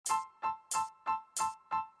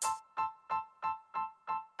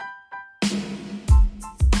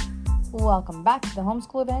Welcome back to the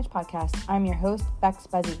Homeschool Advantage podcast. I'm your host, Bex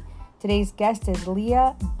Buzzy. Today's guest is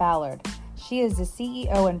Leah Ballard. She is the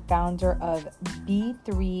CEO and founder of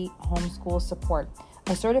B3 Homeschool Support,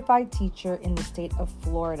 a certified teacher in the state of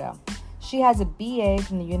Florida. She has a BA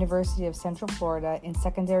from the University of Central Florida in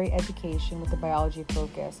secondary education with a biology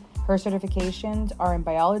focus. Her certifications are in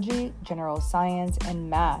biology, general science, and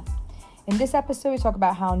math. In this episode, we talk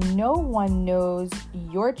about how no one knows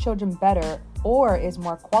your children better or is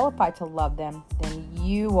more qualified to love them than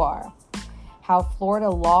you are. How Florida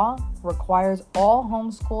law requires all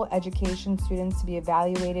homeschool education students to be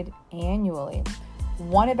evaluated annually.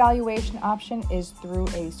 One evaluation option is through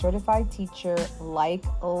a certified teacher like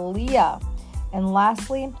Leah. And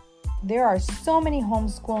lastly, there are so many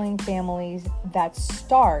homeschooling families that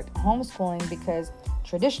start homeschooling because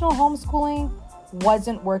traditional homeschooling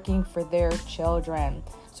wasn't working for their children.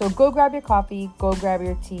 So go grab your coffee, go grab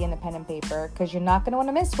your tea and a pen and paper, because you're not going to want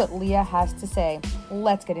to miss what Leah has to say.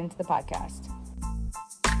 Let's get into the podcast.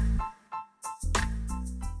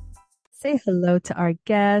 Say hello to our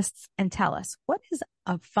guests and tell us, what is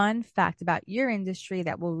a fun fact about your industry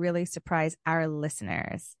that will really surprise our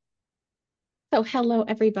listeners? So hello,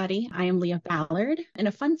 everybody. I am Leah Ballard. And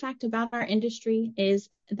a fun fact about our industry is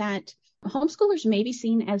that homeschoolers may be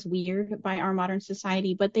seen as weird by our modern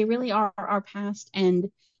society, but they really are our past and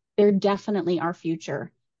they're definitely our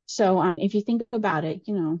future. So if you think about it,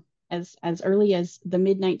 as early as the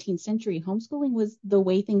mid-19th century, homeschooling was the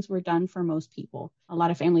way things were done for most people. A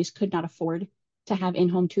lot of families could not afford to have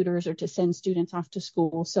in-home tutors or to send students off to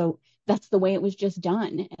school. So that's the way it was just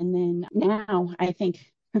done. And then now, I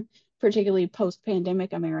think, particularly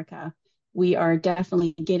post-pandemic America, we are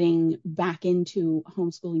definitely getting back into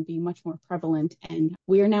homeschooling being much more prevalent. And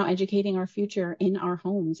we are now educating our future in our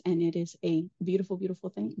homes. And it is a beautiful, beautiful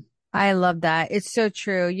thing. I love that. It's so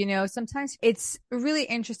true. Sometimes it's really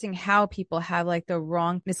interesting how people have like the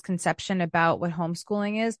wrong misconception about what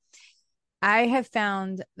homeschooling is. I have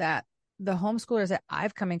found that the homeschoolers that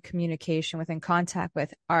I've come in communication with and contact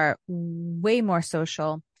with are way more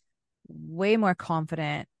social, way more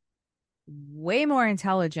confident, way more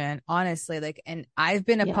intelligent, honestly. And I've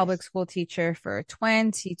been a public school teacher for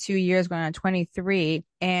 22 years, going on 23.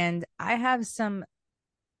 And I have some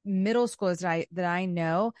middle schoolers that I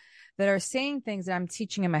know that are saying things that I'm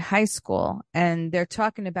teaching in my high school, and they're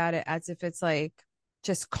talking about it as if it's like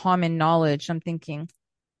just common knowledge. I'm thinking,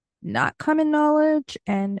 not common knowledge,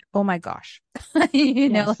 and oh my gosh,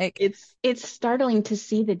 it's startling to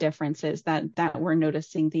see the differences that we're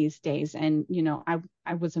noticing these days. And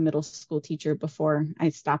I was a middle school teacher before I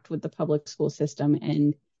stopped with the public school system,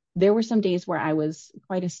 and there were some days where I was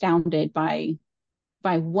quite astounded by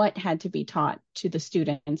what had to be taught to the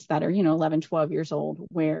students that are 11, 12 years old,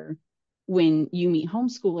 where when you meet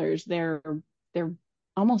homeschoolers, they're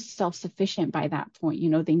almost self-sufficient by that point.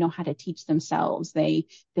 They know how to teach themselves. They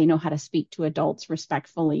know how to speak to adults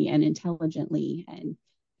respectfully and intelligently. And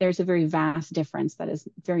there's a very vast difference that is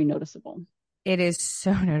very noticeable. It is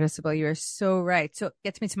so noticeable. You're so right. So it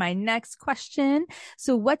gets me to my next question.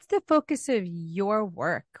 So what's the focus of your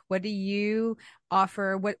work? What do you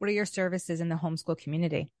offer? What are your services in the homeschool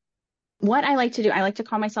community? What I like to do, I like to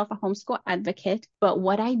call myself a homeschool advocate, but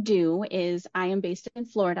what I do is I am based in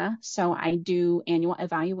Florida. So I do annual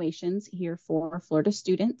evaluations here for Florida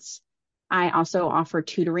students. I also offer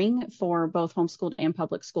tutoring for both homeschooled and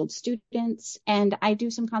public schooled students. And I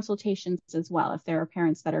do some consultations as well. If there are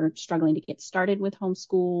parents that are struggling to get started with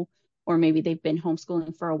homeschool, or maybe they've been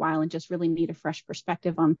homeschooling for a while and just really need a fresh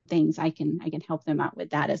perspective on things, I can help them out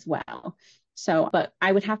with that as well. So, but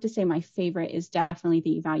I would have to say my favorite is definitely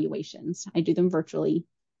the evaluations. I do them virtually,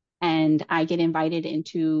 and I get invited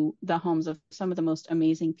into the homes of some of the most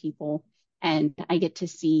amazing people, and I get to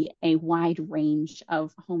see a wide range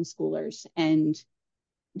of homeschoolers, and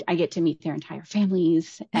I get to meet their entire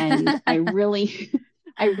families. And I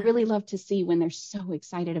really love to see when they're so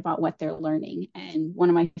excited about what they're learning. And one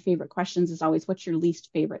of my favorite questions is always, what's your least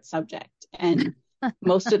favorite subject? And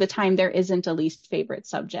most of the time there isn't a least favorite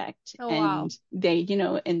subject. Oh, and wow.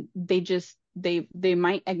 they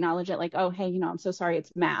might acknowledge it, like, oh, hey, I'm so sorry,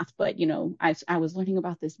 it's math, but I was learning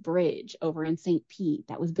about this bridge over in St. Pete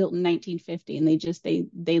that was built in 1950. And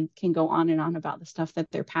they can go on and on about the stuff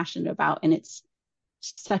that they're passionate about, and it's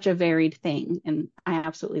such a varied thing, and I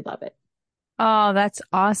absolutely love it. Oh, that's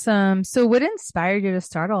awesome. So what inspired you to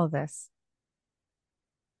start all of this?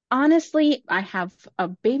 Honestly, I have a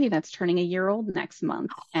baby that's turning a year old next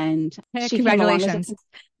month, and she came along as a Congratulations.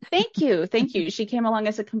 thank you, thank you. She came along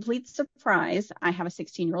as a complete surprise. I have a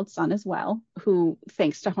 16-year-old son as well, who,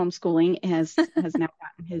 thanks to homeschooling, has now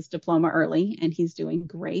gotten his diploma early, and he's doing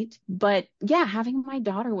great. But yeah, having my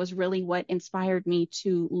daughter was really what inspired me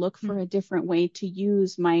to look for a different way to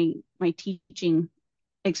use my teaching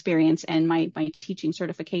experience and my teaching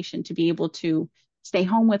certification to be able to stay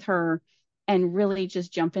home with her and really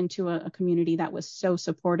just jump into a community that was so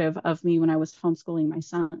supportive of me when I was homeschooling my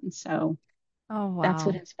son. So Oh, that's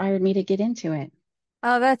what wow. inspired me to get into it.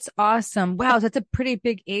 Oh, that's awesome. Wow, that's a pretty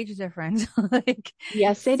big age difference. Like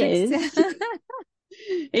Yes, it six. is.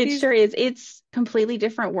 It He's sure is. It's completely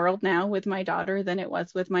different world now with my daughter than it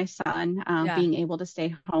was with my son. yeah. Being able to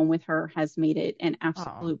stay home with her has made it an Oh,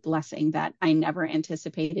 absolute blessing that I never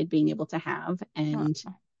anticipated being able to have. oh, And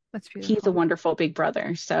that's he's a beautiful. wonderful big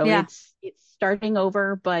brother. So Yeah. it's starting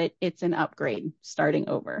over, but it's an upgrade starting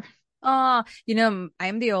over. Oh,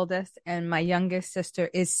 I'm the oldest, and my youngest sister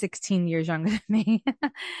is 16 years younger than me.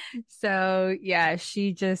 So yeah,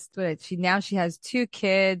 she has two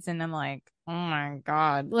kids, and I'm like, oh my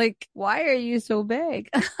God, like, why are you so big?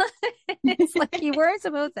 It's like you weren't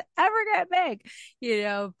supposed to ever get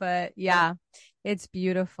big, but yeah, it's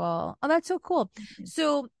beautiful. Oh, that's so cool.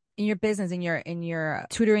 So in your business, in your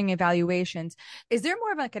tutoring evaluations, is there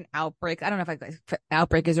more of like an outbreak? I don't know if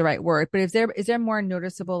outbreak is the right word, but is there more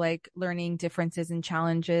noticeable like learning differences and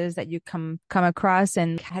challenges that you come across,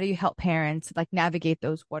 and how do you help parents like navigate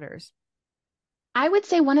those waters? I would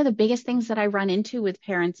say one of the biggest things that I run into with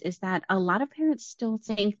parents is that a lot of parents still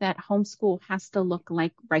think that homeschool has to look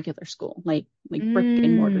like regular school, like brick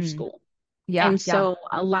and mortar Mm, school. yeah, And yeah. so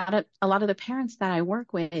a lot of the parents that I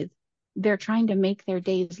work with, they're trying to make their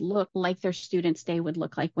days look like their students' day would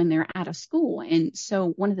look like when they're at a school. And so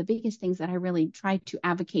one of the biggest things that I really try to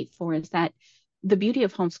advocate for is that the beauty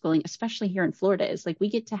of homeschooling, especially here in Florida, is like we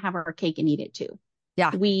get to have our cake and eat it too.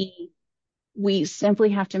 Yeah. We simply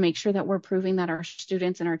have to make sure that we're proving that our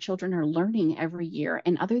students and our children are learning every year.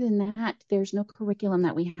 And other than that, there's no curriculum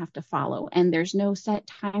that we have to follow, and there's no set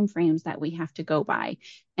time frames that we have to go by.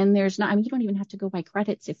 And there's not, I mean, you don't even have to go by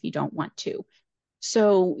credits if you don't want to.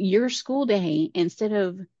 So your school day, instead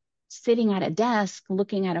of sitting at a desk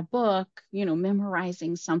looking at a book,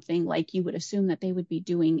 memorizing something like you would assume that they would be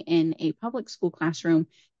doing in a public school classroom,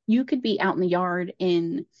 you could be out in the yard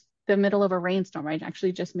in the middle of a rainstorm. I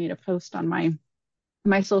actually just made a post on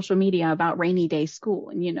my social media about rainy day school.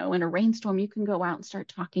 And in a rainstorm, you can go out and start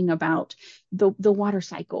talking about the water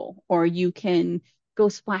cycle, or you can go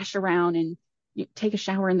splash around and take a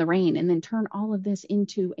shower in the rain, and then turn all of this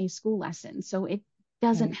into a school lesson. So it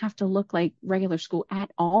doesn't Right. have to look like regular school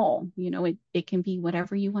at all. It can be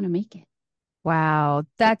whatever you want to make it. Wow,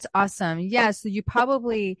 that's awesome. Yeah, so you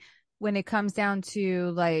probably, when it comes down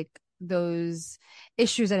to like those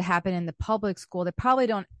issues that happen in the public school, they probably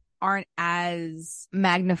don't aren't as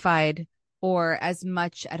magnified or as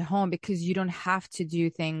much at home because you don't have to do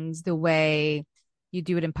things the way you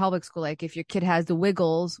do it in public school. Like if your kid has the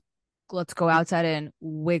wiggles, let's go outside and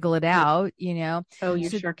wiggle it out. Oh, you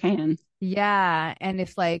So sure can. yeah. And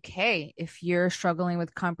if like, hey, if you're struggling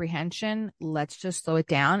with comprehension, let's just slow it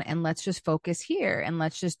down and let's just focus here and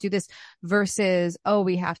let's just do this versus, oh,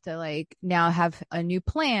 we have to like now have a new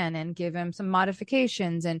plan and give him some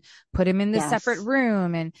modifications and put him in this separate Yes.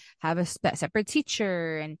 room and have a separate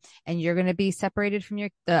teacher and you're going to be separated from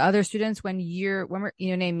the other students when we're,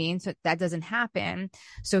 you know what I mean? So that doesn't happen.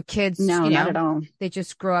 So kids, No, not at all. they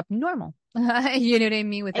just grow up normal. You know what I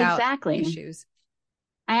mean? Without Exactly. issues.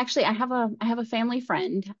 I have a family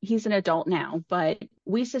friend. He's an adult now, but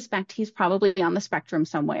we suspect he's probably on the spectrum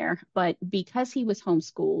somewhere. But because he was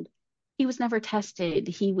homeschooled, he was never tested.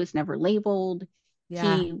 He was never labeled.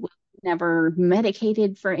 Yeah. He was never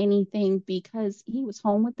medicated for anything because he was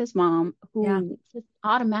home with his mom, Yeah. who just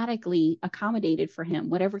automatically accommodated for him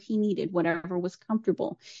whatever he needed, whatever was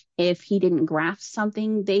comfortable. If he didn't grasp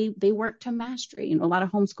something, they worked to mastery. A lot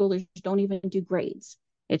of homeschoolers don't even do grades.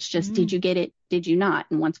 It's just, did Mm, you get it? Did you not?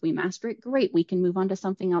 And once we master it, great, we can move on to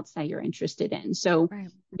something else that you're interested in. So right.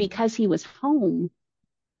 because he was home,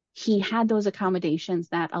 he had those accommodations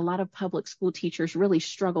that a lot of public school teachers really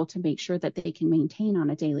struggle to make sure that they can maintain on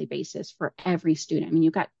a daily basis for every student. I mean,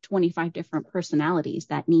 you've got 25 different personalities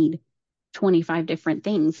that need 25 different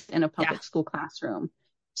things in a Yeah. public school classroom.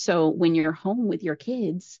 So when you're home with your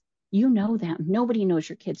kids, you know them. Nobody knows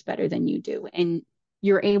your kids better than you do. And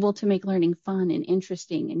you're able to make learning fun and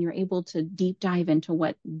interesting, and you're able to deep dive into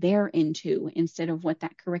what they're into instead of what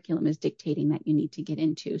that curriculum is dictating that you need to get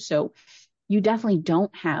into. So you definitely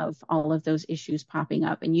don't have all of those issues popping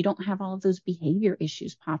up, and you don't have all of those behavior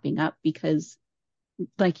issues popping up because,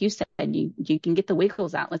 like you said, you can get the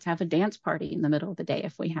wiggles out. Let's have a dance party in the middle of the day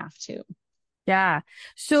if we have to. Yeah.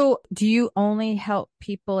 So do you only help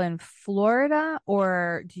people in Florida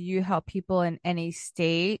or do you help people in any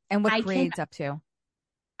state? And what I can grades up to?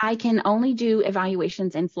 I can only do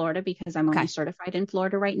evaluations in Florida because I'm only Okay. certified in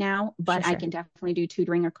Florida right now, Sure, but I sure. can definitely do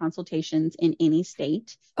tutoring or consultations in any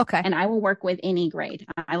state. Okay. And I will work with any grade.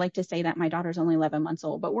 I like to say that my daughter's only 11 months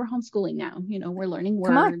old, but we're homeschooling now. We're learning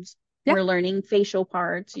Come on. words, Yeah. we're learning facial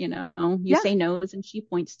parts. You Yeah. say nose and she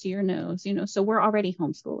points to your nose, so we're already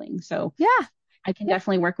homeschooling. So Yeah. I can Yeah.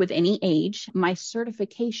 definitely work with any age. My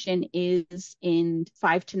certification is in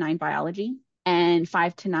 5 to 9 biology and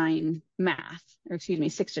 5 to 9 math, or excuse me,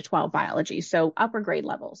 6 to 12 biology. So upper grade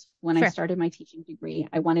levels. When I Sure. started my teaching degree,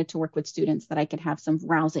 I wanted to work with students that I could have some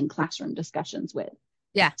rousing classroom discussions with.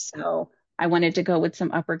 Yeah. So I wanted to go with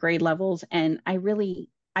some upper grade levels. And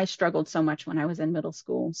I struggled so much when I was in middle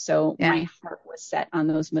school. So Yeah. my heart was set on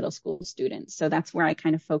those middle school students. So that's where I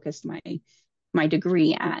kind of focused my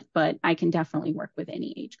degree at, but I can definitely work with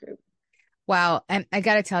any age group. Wow. And I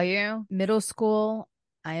got to tell you, middle school,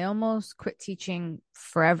 I almost quit teaching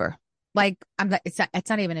forever. Like I'm not, it's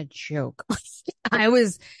not even a joke. I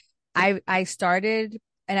was, I started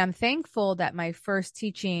and I'm thankful that my first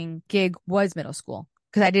teaching gig was middle school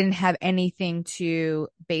because I didn't have anything to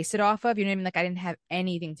base it off of. You know what I mean? Like I didn't have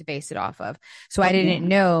anything to base it off of. So I didn't Yeah.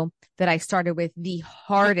 know that I started with the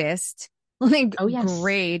hardest like Oh, yes.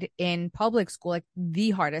 grade in public school, like the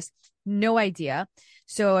hardest. No idea.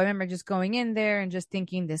 So I remember just going in there and just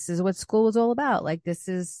thinking, this is what school was all about. Like this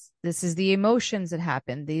is the emotions that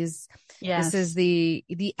happen. This is Yes.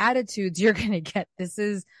 the attitudes you're gonna get. This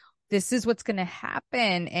is what's gonna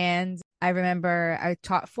happen. And I remember I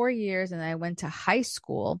taught 4 years and I went to high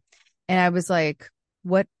school and I was like,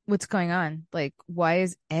 what's going on? Like, why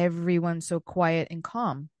is everyone so quiet and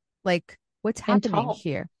calm? Like, what's And happening tall.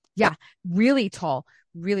 here? Yeah, really tall,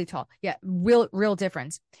 really tall. Yeah, real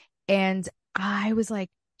difference. And I was like,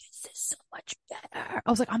 this is so much better. I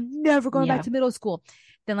was like, I'm never going back Yeah. to middle school.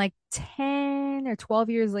 Then like 10 or 12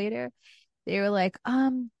 years later, they were like,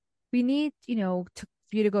 we need, for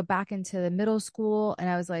you to go back into the middle school. And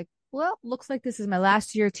I was like, well, looks like this is my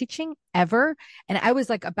last year teaching ever. And I was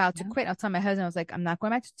like about to Yeah. quit. I was telling my husband, I was like, I'm not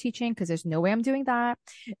going back to teaching because there's no way I'm doing that.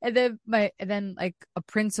 And then like a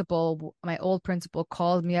principal, my old principal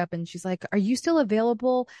called me up and she's like, are you still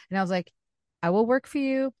available? And I was like, I will work for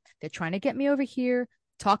you. They're trying to get me over here.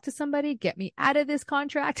 Talk to somebody, get me out of this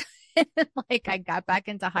contract. Like I got back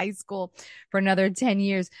into high school for another 10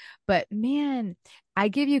 years. But man, I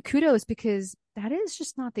give you kudos because that is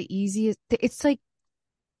just not the easiest.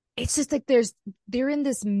 It's just like they're in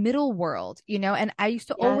this middle world, and I used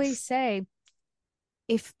to always Yes. say,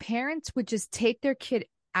 if parents would just take their kid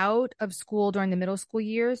out of school during the middle school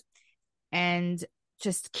years and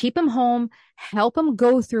just keep them home, help them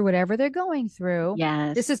go through whatever they're going through.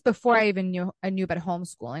 This Yes. is before I knew about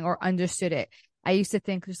homeschooling or understood it. I used to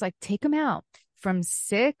think just like take them out from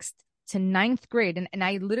sixth to ninth grade. And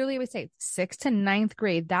I literally would say sixth to ninth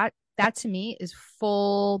grade. That to me is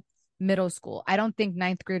full middle school. I don't think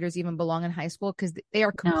ninth graders even belong in high school because they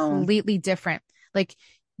are No. completely different. Like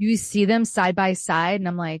you see them side by side, and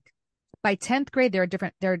I'm like, by 10th grade,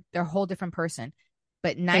 they're a whole different person.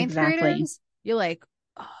 But ninth Exactly. graders, you're like,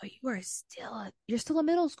 oh, you're still a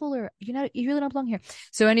middle schooler. You really don't belong here.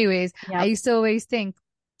 So anyways, I Yep. used to always think,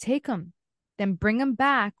 take them, then bring them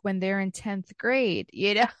back when they're in 10th grade.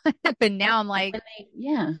 But now I'm like,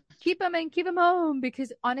 Yeah, keep them home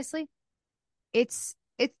because honestly,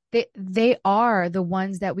 they are the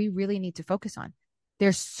ones that we really need to focus on.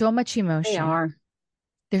 There's so much they emotion. are.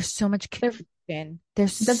 There's so much They're connection.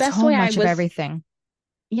 There's the best so way I much of was, everything.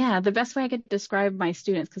 yeah, the best way I could describe my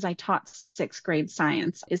students, because I taught 6th grade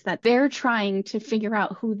science, is that they're trying to figure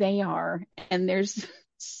out who they are. And there's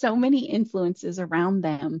so many influences around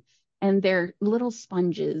them, and they're little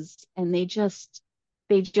sponges, and they just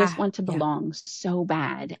want to Yeah, belong so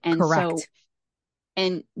bad. correct.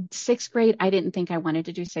 And 6th grade, I didn't think I wanted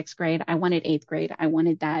to do 6th grade. I wanted 8th grade. I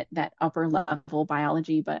wanted that upper level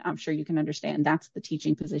biology, but I'm sure you can understand that's the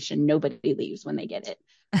teaching position. Nobody leaves when they get it.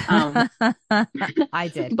 Um, I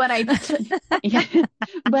did. but I took, yeah,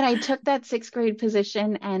 but I took that 6th grade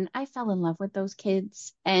position and I fell in love with those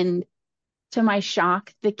kids. And to my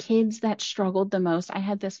shock, the kids that struggled the most, I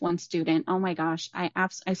had this one student. Oh my gosh,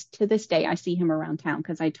 to this day I see him around town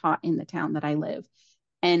because I taught in the town that I live.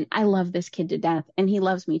 And I love this kid to death, and he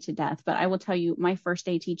loves me to death. But I will tell you, my first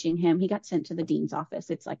day teaching him, he got sent to the dean's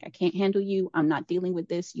office. It's like, I can't handle you. I'm not dealing with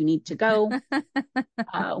this. You need to go.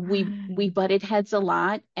 We butted heads a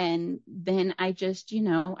lot, and then I just,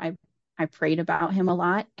 I prayed about him a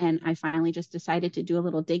lot, and I finally just decided to do a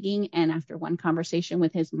little digging. And after one conversation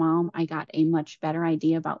with his mom, I got a much better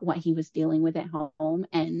idea about what he was dealing with at home,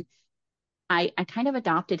 and I kind of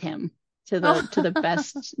adopted him to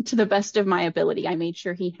the best of my ability. I made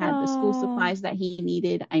sure he had the school Oh, supplies that he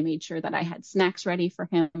needed. I made sure that I had snacks ready for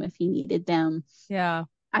him if he needed them. yeah.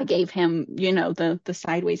 I gave him, the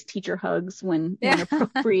sideways teacher hugs when Yeah.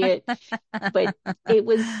 appropriate. But it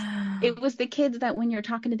was the kids that when you're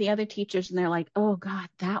talking to the other teachers and they're like, "Oh God,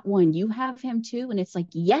 that one, you have him too." And it's like,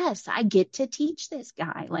 "Yes, I get to teach this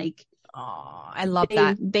guy." Like Oh, I love they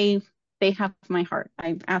that. they they have my heart.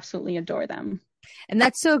 I absolutely adore them. And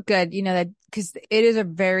that's so good, that because it is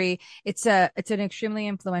it's an extremely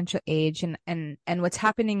influential age, and what's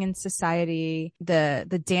happening in society,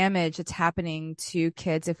 the damage that's happening to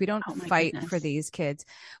kids if we don't Oh my fight for goodness. these kids.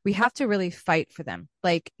 We have to really fight for them.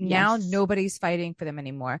 Like now Yes. nobody's fighting for them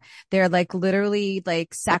anymore. They're like literally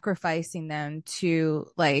like sacrificing them to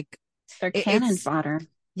like They're cannon it's fodder.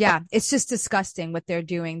 yeah, it's just disgusting what they're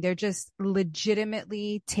doing. They're just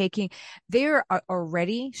legitimately they're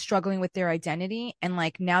already struggling with their identity. And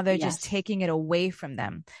like now they're just Yes. taking it away from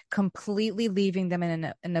them, completely leaving them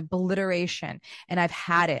in an obliteration. And I've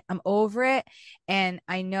had it. I'm over it. And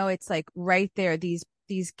I know it's like right there. These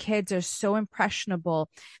kids are so impressionable.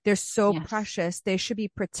 They're so Yes. precious. They should be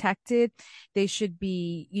protected. They should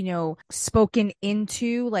be, spoken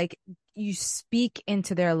into. Like you speak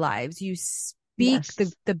into their lives. You speak the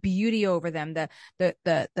Yes. the beauty over them,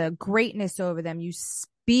 the greatness over them. You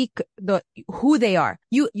speak the who they are.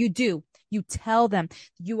 You do. You tell them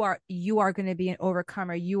you are going to be an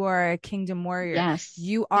overcomer. You are a kingdom warrior. Yes.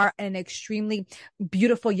 You are an extremely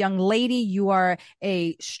beautiful young lady. You are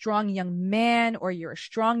a strong young man, or you're a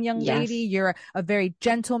strong young lady. Yes. You're a very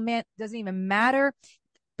gentle man. Doesn't even matter.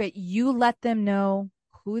 But you let them know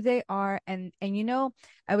who they are. And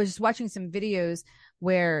I was just watching some videos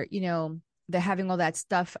where, they're having all that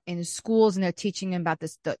stuff in schools, and they're teaching them about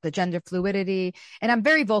the gender fluidity. And I'm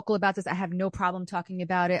very vocal about this. I have no problem talking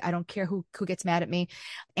about it. I don't care who gets mad at me.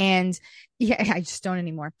 And yeah, I just don't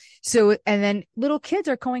anymore. So, and then little kids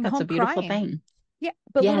are going That's a home beautiful crying. thing. Yeah.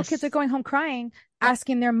 But little kids are Yes. going home crying,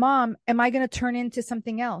 asking their mom, am I going to turn into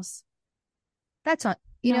something else? That's not,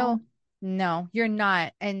 No. no, you're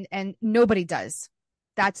not. And nobody does.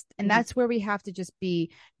 No. That's where we have to just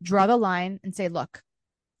draw the line and say, look,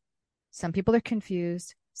 some people are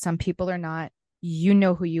confused. Some people are not. You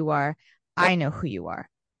know who you are. I know who you are.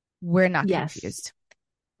 We're not Yes. confused.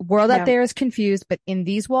 World out Yeah. there is confused, but in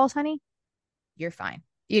these walls, honey, you're fine.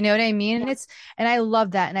 You know what I mean? Yeah. And I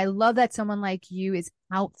love that. And I love that someone like you is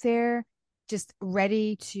out there just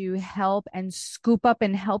ready to help and scoop up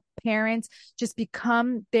and help parents just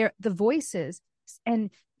become the voices. And,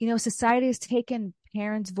 society has taken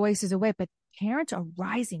parents' voices away, but parents are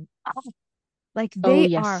rising up. Like Oh,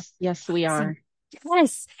 they are yes. Yes, we rising. are.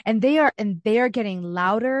 Yes. And they are getting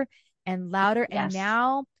louder and louder. And Yes.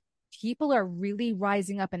 now people are really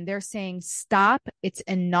rising up, and they're saying, stop, it's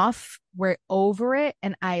enough. We're over it.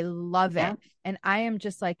 And I love it. Yeah. And I am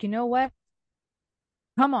just like, you know what?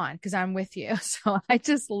 Come on, because I'm with you. So I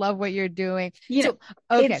just love what you're doing. You know,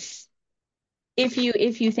 So, okay. it's if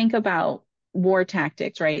you think about war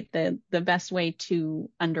tactics, right? The best way to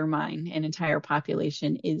undermine an entire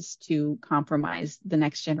population is to compromise the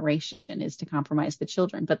next generation, is to compromise the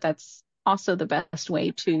children. But that's also the best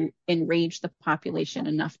way to enrage the population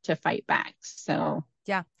enough to fight back. So,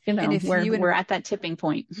 Yeah. And if we're you we're and at that tipping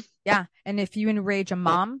point. yeah, and if you enrage a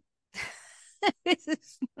mom, it's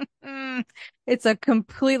it's a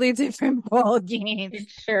completely different ball game. It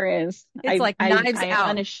sure is. It's I like I knives I out.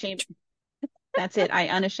 unashamed That's it. I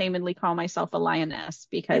unashamedly call myself a lioness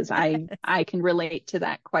because I can relate to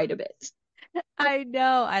that quite a bit. I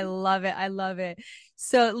know. I love it. I love it.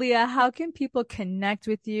 So, Leah, how can people connect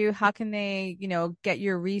with you? How can they, get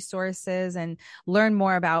your resources and learn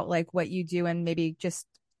more about like what you do, and maybe just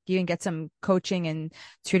even get some coaching and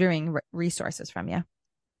tutoring resources from you?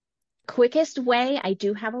 Quickest way, I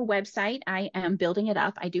do have a website. I am building it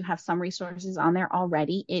up. I do have some resources on there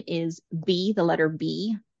already. It is the letter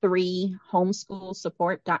B,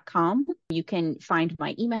 3homeschoolsupport.com. You can find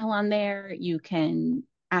my email on there. You can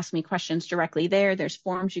ask me questions directly there. There's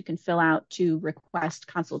forms you can fill out to request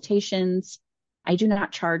consultations. I do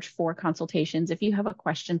not charge for consultations. If you have a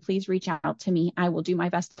question, please reach out to me. I will do my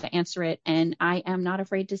best to answer it. And I am not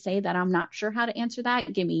afraid to say that I'm not sure how to answer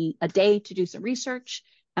that. Give me a day to do some research,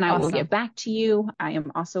 and I will Awesome. get back to you. I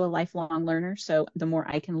am also a lifelong learner. So the more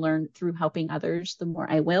I can learn through helping others, the more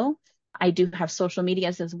I will. I do have social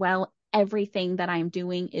medias as well. Everything that I'm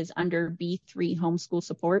doing is under B3 Homeschool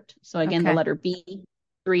Support. So again, the Okay. letter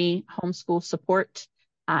B3 Homeschool Support.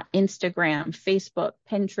 Instagram, Facebook,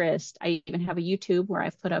 Pinterest. I even have a YouTube where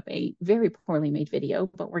I've put up a very poorly made video,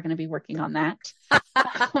 but we're going to be working on that.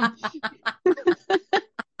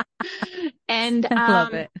 And I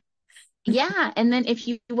love it. yeah, and then if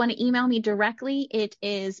you want to email me directly, it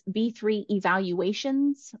is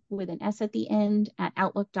B3evaluations with an S at the end at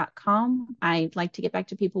outlook.com. I'd like to get back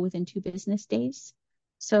to people within 2 business days.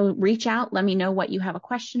 So reach out, let me know what you have a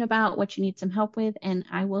question about, what you need some help with, and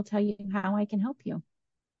I will tell you how I can help you.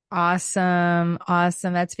 Awesome.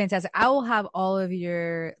 Awesome. That's fantastic. I will have all of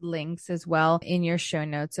your links as well in your show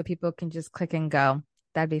notes so people can just click and go.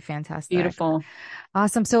 That'd be fantastic. Beautiful.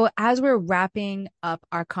 Awesome. So as we're wrapping up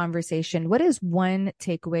our conversation, what is one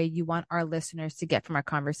takeaway you want our listeners to get from our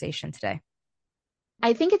conversation today?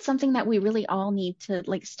 I think it's something that we really all need to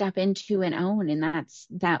like step into and own. And that's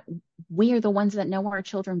that we are the ones that know our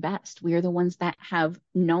children best. We are the ones that have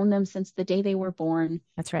known them since the day they were born.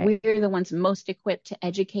 That's right. We're the ones most equipped to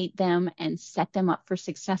educate them and set them up for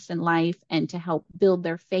success in life and to help build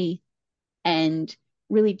their faith and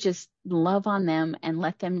really just love on them and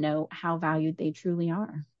let them know how valued they truly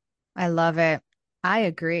are. I love it. I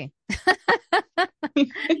agree.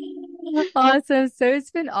 Awesome. So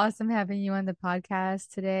it's been awesome having you on the podcast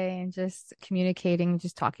today and just communicating,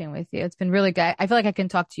 just talking with you. It's been really good. I feel like I can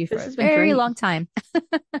talk to you for This a has been very great. long time.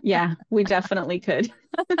 Yeah, we definitely could.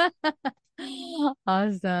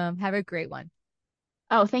 Awesome. Have a great one.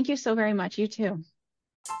 Oh, thank you so very much. You too.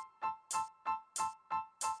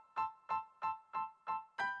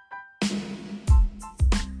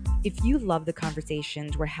 If you love the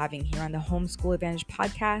conversations we're having here on the Homeschool Advantage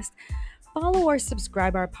podcast, follow or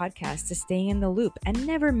subscribe our podcast to stay in the loop and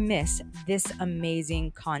never miss this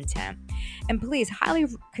amazing content. And please highly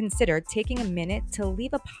consider taking a minute to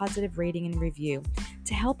leave a positive rating and review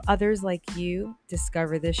to help others like you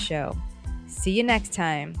discover this show. See you next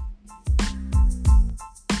time.